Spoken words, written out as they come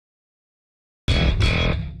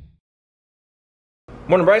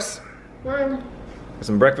Morning, Bryce. Morning. Got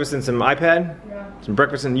some breakfast and some iPad? Yeah. Some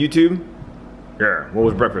breakfast and YouTube? Yeah. What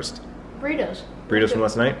was breakfast? Burritos. Burritos from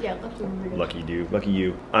last night? Yeah, leftover burritos. Lucky dude. Lucky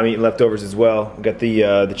you. I'm eating leftovers as well. We got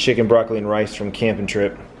the chicken, broccoli, and rice from camping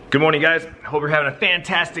trip. Good morning, guys. Hope you're having a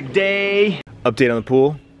fantastic day. Update on the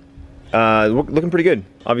pool. Looking pretty good.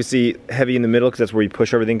 Obviously heavy in the middle because that's where you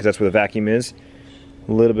push everything because that's where the vacuum is.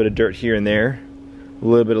 A little bit of dirt here and there. A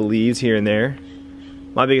little bit of leaves here and there.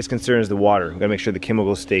 My biggest concern is the water. We gotta make sure the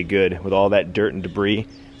chemicals stay good with all that dirt and debris.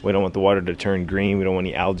 We don't want the water to turn green. We don't want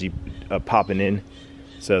any algae popping in.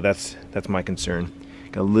 So that's my concern.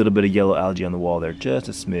 Got a little bit of yellow algae on the wall there, just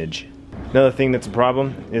a smidge. Another thing that's a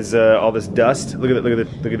problem is all this dust. Look at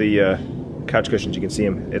the couch cushions. You can see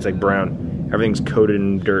them. It's like brown. Everything's coated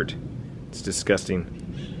in dirt. It's disgusting.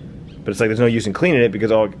 But it's like there's no use in cleaning it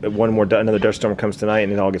because another dust storm comes tonight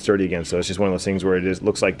and it all gets dirty again. So it's just one of those things where it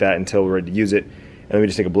looks like that until we're ready to use it. And then we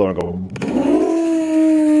just take a blower and go.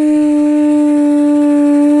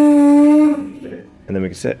 And then we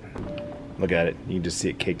can sit. Look at it. You can just see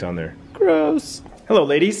it caked on there. Gross. Hello,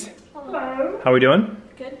 ladies. Hello. How are we doing?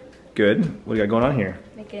 Good. Good. What do you got going on here?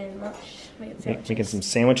 Making lunch. Making some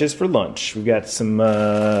sandwiches for lunch. We've got some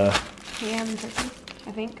ham and turkey,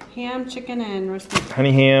 I think. Ham, chicken, and roast beef.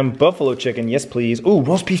 honey ham, buffalo chicken. Yes, please. Ooh,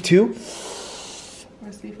 roast beef too?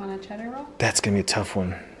 Roast beef on a cheddar roll. That's going to be a tough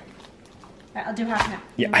one. Right, I'll do half and half.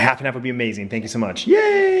 Yeah, a half and half would be amazing. Thank you so much.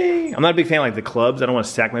 Yay! I'm not a big fan of like the clubs. I don't want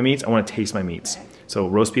to stack my meats. I want to taste my meats. Okay. So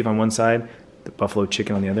roast beef on one side, the buffalo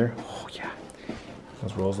chicken on the other. Oh yeah.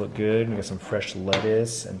 Those rolls look good. We got some fresh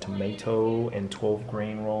lettuce and tomato and 12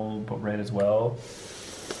 grain roll bread as well.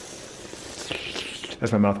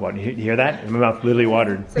 That's my mouth watering. You hear that? My mouth literally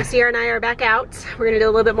watered. So Sierra and I are back out. We're gonna do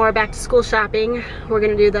a little bit more back to school shopping. We're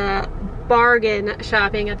gonna do the bargain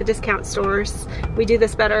shopping at the discount stores. We do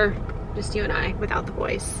this better, just you and I, without the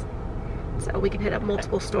boys. So we can hit up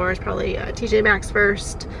multiple stores, probably TJ Maxx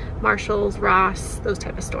first, Marshall's, Ross, those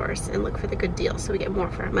type of stores, and look for the good deals so we get more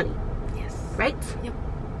for our money. Yes. Right? Yep.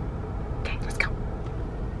 Okay, let's go.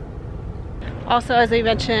 Also, as we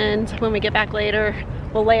mentioned, when we get back later,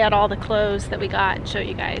 we'll lay out all the clothes that we got and show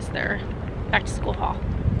you guys their back to school haul.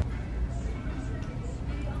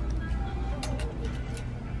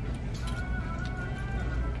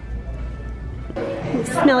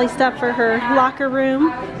 Smelly stuff for her locker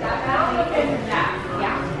room.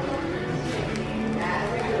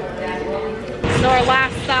 So our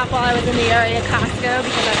last stop while I was in the area, Costco,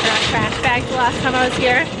 because I forgot trash bags the last time I was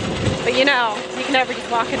here. But you know, you can never just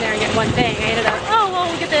walk in there and get one thing. I ended up, oh well,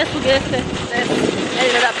 we'll get this, we'll get this. I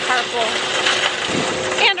ended up cart full.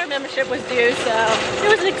 And our membership was due, so it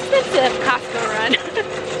was an expensive Costco run.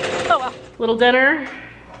 Oh well. Little dinner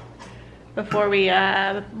before we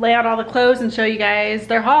lay out all the clothes and show you guys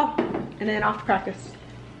their haul, and then off to practice.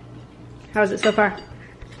 How is it so far?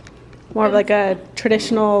 More of like a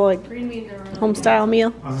traditional, like home style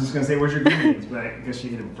meal. I was just gonna say, where's your green beans? But I guess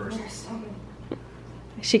you eat them first.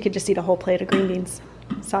 She could just eat a whole plate of green beans,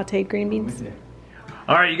 sauteed green beans.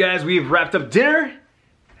 All right, you guys, we've wrapped up dinner,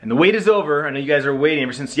 and the wait is over. I know you guys are waiting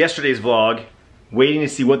ever since yesterday's vlog, waiting to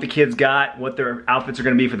see what the kids got, what their outfits are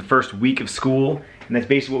gonna be for the first week of school. And that's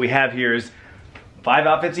basically what we have here is 5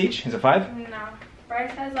 outfits each. Is it 5? No.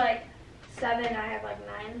 Bryce has like 7, I have like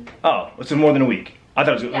 9. Oh, it's more than a week. I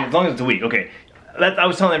thought it was, as long as it's a week, okay. I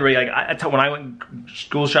was telling everybody, like, when I went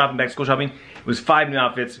school shopping, back to school shopping, it was 5 new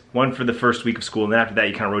outfits, 1 for the first week of school, and then after that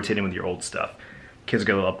you kind of rotate in with your old stuff. Kids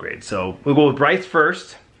get a little upgrade. So we'll go with Bryce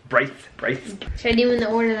first. Bryce. Should I do in the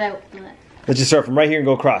order that? Let's just start from right here and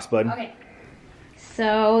go across, bud. Okay.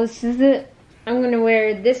 So this is it. I'm gonna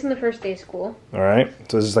wear this on the first day of school. All right.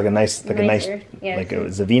 So this is like a nice, Yeah, like a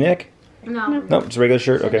V-neck. No. No, it's a regular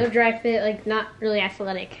shirt. So Okay. no dry fit, like not really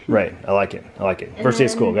athletic. Right. I like it. First day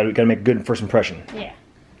of school. Gotta make a good first impression. Yeah.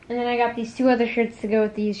 And then I got these 2 other shirts to go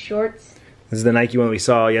with these shorts. This is the Nike one we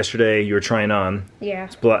saw yesterday. You were trying on. Yeah.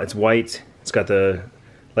 It's white. It's got the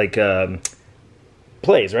like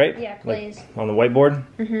plays, right? Yeah, plays. Like, on the whiteboard.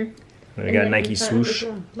 Mhm. And we And got a then Nike in front, swoosh.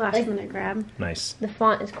 Last minute grab. Nice. The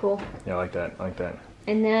font is cool. Yeah, I like that.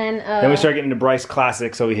 And then Then we start getting into Bryce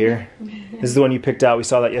Classics over here. This is the one you picked out. We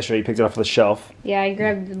saw that yesterday. You picked it off the shelf. yeah, I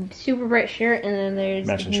grabbed the super bright shirt, and then there's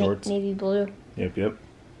Matching shorts. navy blue. Yep.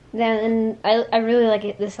 Then I really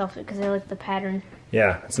like this outfit because I like the pattern.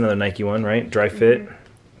 Yeah, it's another Nike one, right? Dry fit,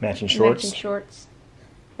 matching shorts. Matching shorts.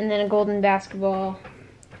 And then a golden basketball.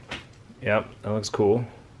 Yep, that looks cool.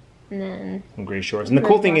 And then Some gray shorts. And the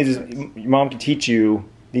cool thing is your mom can teach you.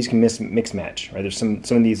 These can mix match, right? There's some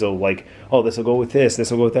of these will like, oh, this will go with this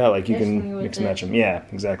will go with that. Like you can mix and match them. Yeah,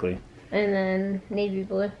 exactly. And then navy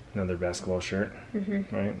blue. Another basketball shirt,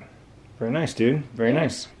 right? Very nice, dude. Very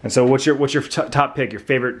nice. And so, what's your top pick? Your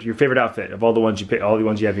favorite outfit of all the ones you pick, all the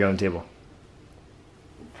ones you have here on the table?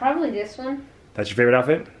 Probably this one. That's your favorite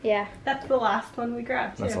outfit? Yeah. That's the last one we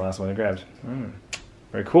grabbed, too. That's the last one I grabbed.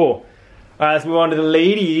 Very cool. All right, let's move on to the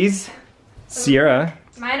ladies. Sierra.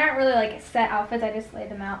 Mine aren't really like set outfits. I just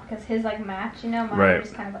laid them out because his like match, you know. Mine are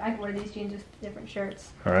just kind of. I can wear these jeans with different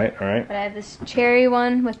shirts. All right, all right. But I have this cherry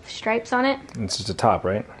one with stripes on it. It's just a top,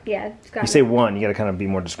 right? Yeah, it's got. You say one, you got to kind of be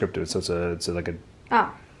more descriptive. So it's like a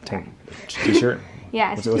t-shirt.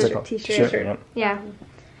 Yeah, it's what's a it called? t-shirt. Yeah.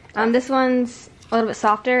 This one's a little bit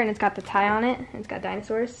softer and it's got the tie on it. And it's got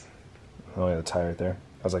dinosaurs. Oh yeah, the tie right there.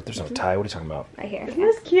 I was like, "There's no tie. What are you talking about?" Right here. Isn't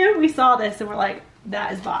this cute? We saw this and we're like,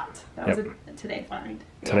 that is bought. That was a today find.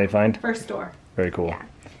 Today find? First store. Very cool. Yeah.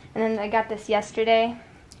 And then I got this yesterday.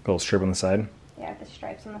 Little strip on the side. Yeah, with the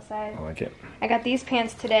stripes on the side. I like it. I got these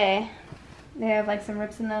pants today. They have like some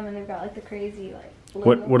rips in them and they've got like the crazy like blue.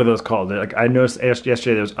 What are those called? Like I noticed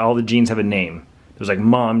yesterday, there's all the jeans have a name. There's like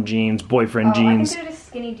mom jeans, boyfriend jeans. I think they're just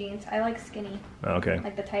skinny jeans. I like skinny. Oh, okay.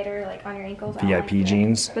 Like the tighter, like on your ankles. VIP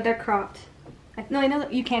jeans. But they're cropped. No, I know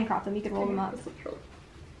that you can crop them. You can roll them up.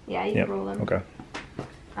 Yeah, you can roll them. Okay.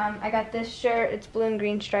 I got this shirt. It's blue and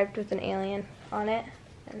green striped with an alien on it.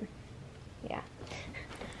 And yeah.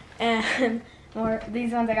 And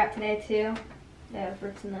these ones I got today too. They have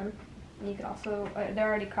rips in them. And you can also, they're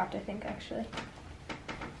already cropped I think actually.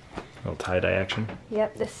 Little tie-dye action.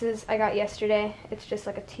 Yep, I got yesterday. It's just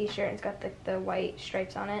like a t-shirt. It's got the white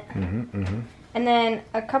stripes on it. And then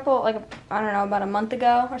a couple, like, I don't know, about a month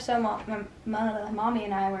ago or so, Mommy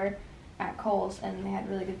and I were at Kohl's and they had a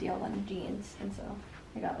really good deal on jeans. And so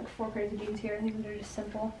I got like 4 pairs of jeans here. I think they're just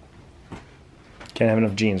simple. Can't have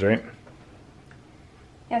enough jeans, right?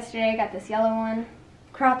 Yesterday I got this yellow one.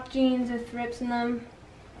 Cropped jeans with rips in them.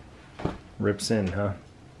 Rips in, huh?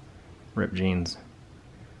 Rip jeans.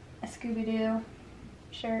 A Scooby-Doo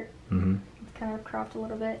shirt. It's kind of cropped a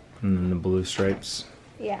little bit. And then the blue stripes.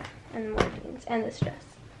 Yeah, and more jeans. And this dress.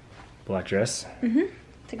 Black dress.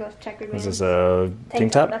 To go with checkered Is vans. this a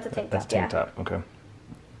tank top? That's a tank top. That's a tank top. Okay.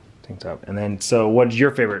 Tank top. And then, so what's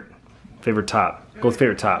your favorite top? Go with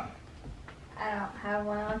favorite top. I don't have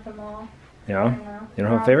one. I like them all. Yeah? I don't know. You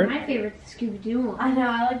don't have a favorite? My favorite's the Scooby-Doo one. I know.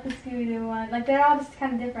 I like the Scooby-Doo one. Like they're all just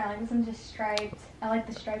kind of different. Like this one's just striped. I like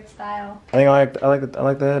the striped style. I think I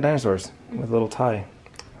like the dinosaurs with a little tie.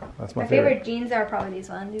 That's my favorite jeans are probably these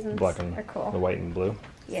ones. These ones Black and are cool. the white and blue.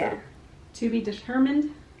 Yeah. So, to be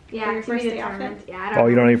determined. Yeah. Your first day outfit. Yeah. Oh,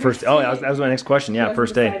 you don't need first. Oh, that was my next question. Yeah,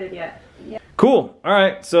 first day. Decided yet. Yeah. Cool. All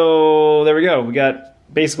right. So there we go. We got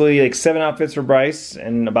basically like 7 outfits for Bryce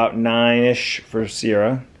and about 9-ish for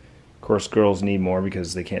Sierra. Of course, girls need more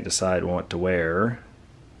because they can't decide what to wear.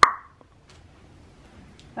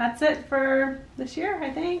 That's it for this year, I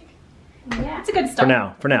think. Yeah. It's a good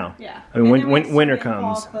start. For now. Yeah. I mean, And then when winter spring,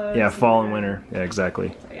 fall comes. clothes Yeah, fall and then- winter. Yeah, exactly.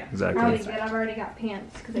 So, yeah. Exactly. Probably good. I've already got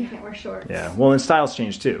pants because I can't wear shorts. Yeah. Well, and styles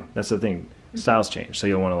change too. That's the thing. Styles change, so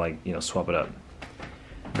you'll want to like swap it up.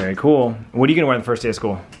 Very cool. What are you gonna wear on the first day of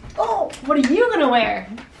school? Oh, what are you gonna wear?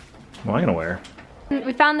 What am I gonna wear?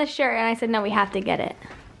 We found this shirt and I said, no, we have to get it.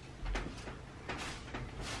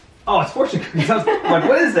 Oh, it's fortune cookies. I was like,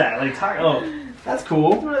 what is that? Like, oh, that's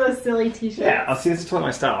cool. One of those silly t-shirts. Yeah, I'll see. This is totally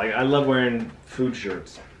my style. Like, I love wearing food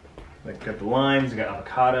shirts. Like, got the limes, got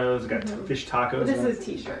avocados, got fish tacos. This is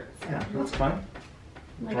t-shirts. Yeah, that's fun.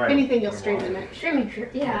 Like Right. anything you'll stream in it. Streaming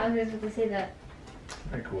shirt. Yeah, I was just going to say that.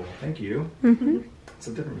 Very cool. Thank you. It's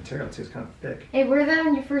a different material too. It's kind of thick. Hey, wear that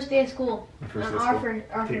on your first day of school. First Our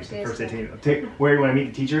first day of First day school. team. Where you want to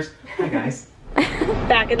meet the teachers? Hi guys.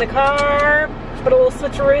 Back in the car, put a little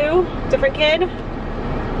switcheroo, different kid.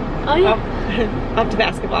 Oh, yeah. Up to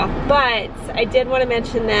basketball. But I did want to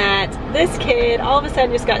mention that this kid all of a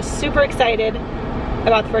sudden just got super excited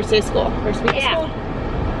about the first day of school. First week of school.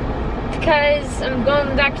 Because I'm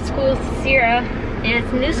going back to school with Sierra,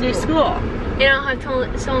 and it's new school. And I'll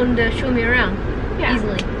have someone to show me around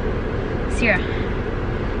easily. Sierra.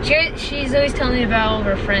 She's always telling me about all of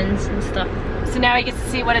her friends and stuff. So now he gets to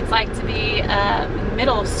see what it's like to be a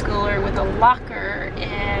middle schooler with a locker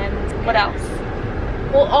and what else?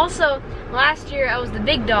 Well, also, last year I was the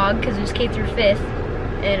big dog because it was K through 5th,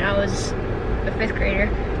 and I was a 5th grader.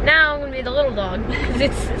 Now I'm going to be the little dog because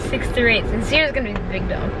it's 6th through 8th, and Sierra's going to be the big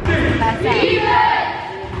dog.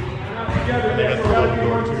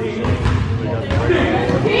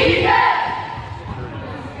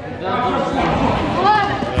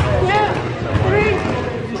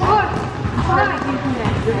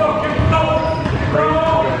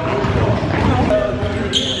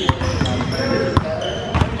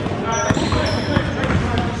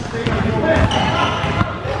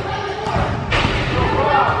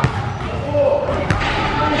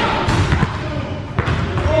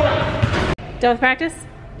 Done with practice?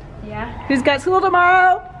 Yeah. Who's got school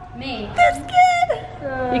tomorrow? Me. That's good.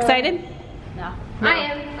 You excited? No. No. I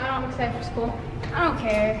am. I'm excited for school. I don't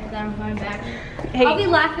care that I'm going back. Hey, I'll be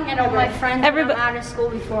laughing at all my friends when I'm everybody- out of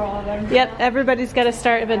school before all of them. Yep, everybody's got to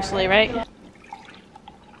start eventually, right?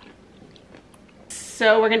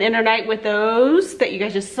 So we're gonna end our night with those that you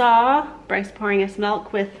guys just saw. Bryce pouring us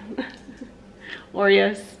milk with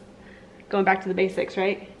Oreos. Going back to the basics,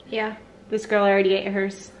 right? Yeah. This girl already ate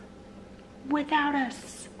hers without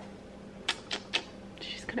us.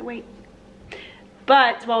 She's gonna wait.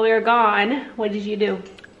 But while we were gone, what did you do?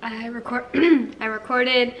 I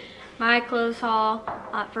recorded my clothes haul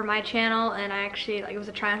for my channel, and I actually, like, it was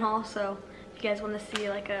a try on haul, so if you guys want to see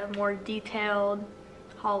like a more detailed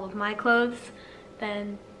haul of my clothes,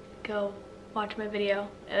 then go watch my video.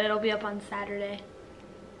 It'll be up on Saturday.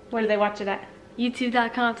 Where do they watch it at?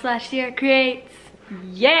 youtube.com/SierraCreates.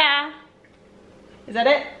 Yeah! Is that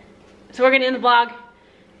it? So we're gonna end the vlog.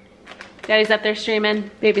 Daddy's up there streaming.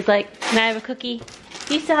 Baby's like, can I have a cookie?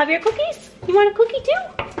 Do you still have your cookies? You want a cookie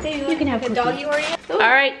too? You can have a cookies. doggy Oreo. All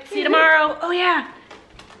right, see you tomorrow. Oh yeah.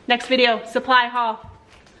 Next video, supply haul.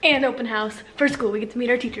 And open house for school. We get to meet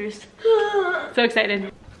our teachers. So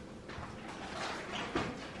excited.